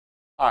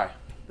Hi,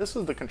 this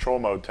is the Control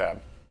Mode tab.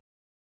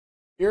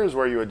 Here is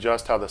where you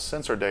adjust how the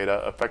sensor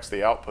data affects the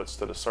outputs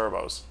to the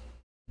servos.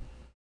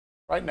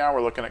 Right now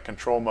we're looking at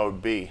Control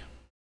Mode B.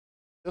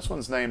 This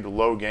one's named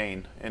Low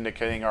Gain,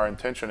 indicating our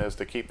intention is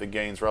to keep the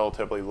gains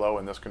relatively low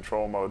in this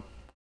control mode.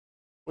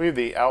 We have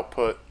the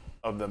output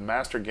of the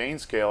master gain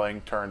scaling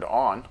turned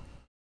on.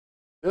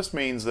 This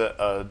means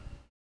that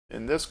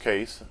in this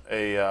case,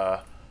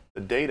 the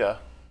data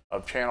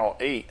of channel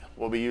 8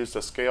 will be used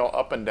to scale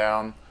up and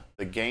down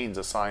the gains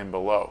assigned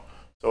below.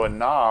 So a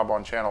knob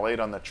on channel 8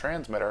 on the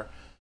transmitter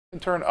can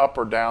turn up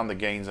or down the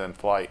gains in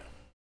flight.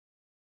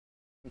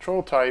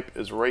 Control type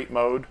is rate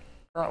mode.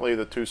 Currently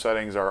the two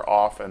settings are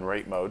off and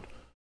rate mode.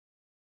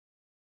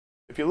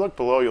 If you look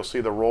below, you'll see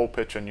the roll,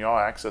 pitch, and yaw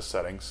axis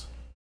settings.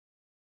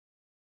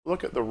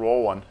 Look at the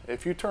roll one.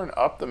 If you turn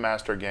up the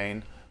master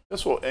gain,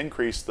 this will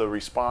increase the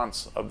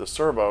response of the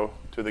servo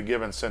to the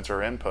given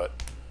sensor input.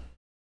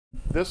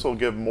 This will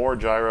give more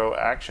gyro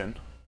action.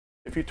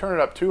 If you turn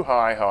it up too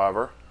high,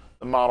 however,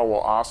 the model will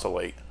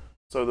oscillate.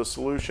 So the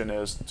solution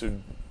is to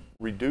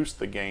reduce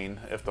the gain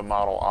if the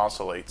model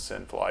oscillates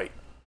in flight.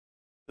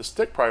 The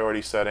stick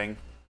priority setting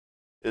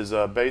is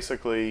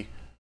basically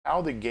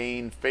how the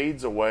gain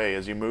fades away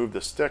as you move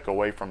the stick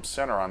away from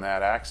center on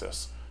that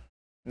axis.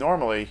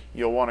 Normally,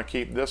 you'll want to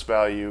keep this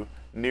value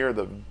near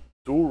the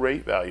dual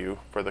rate value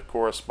for the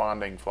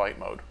corresponding flight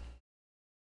mode.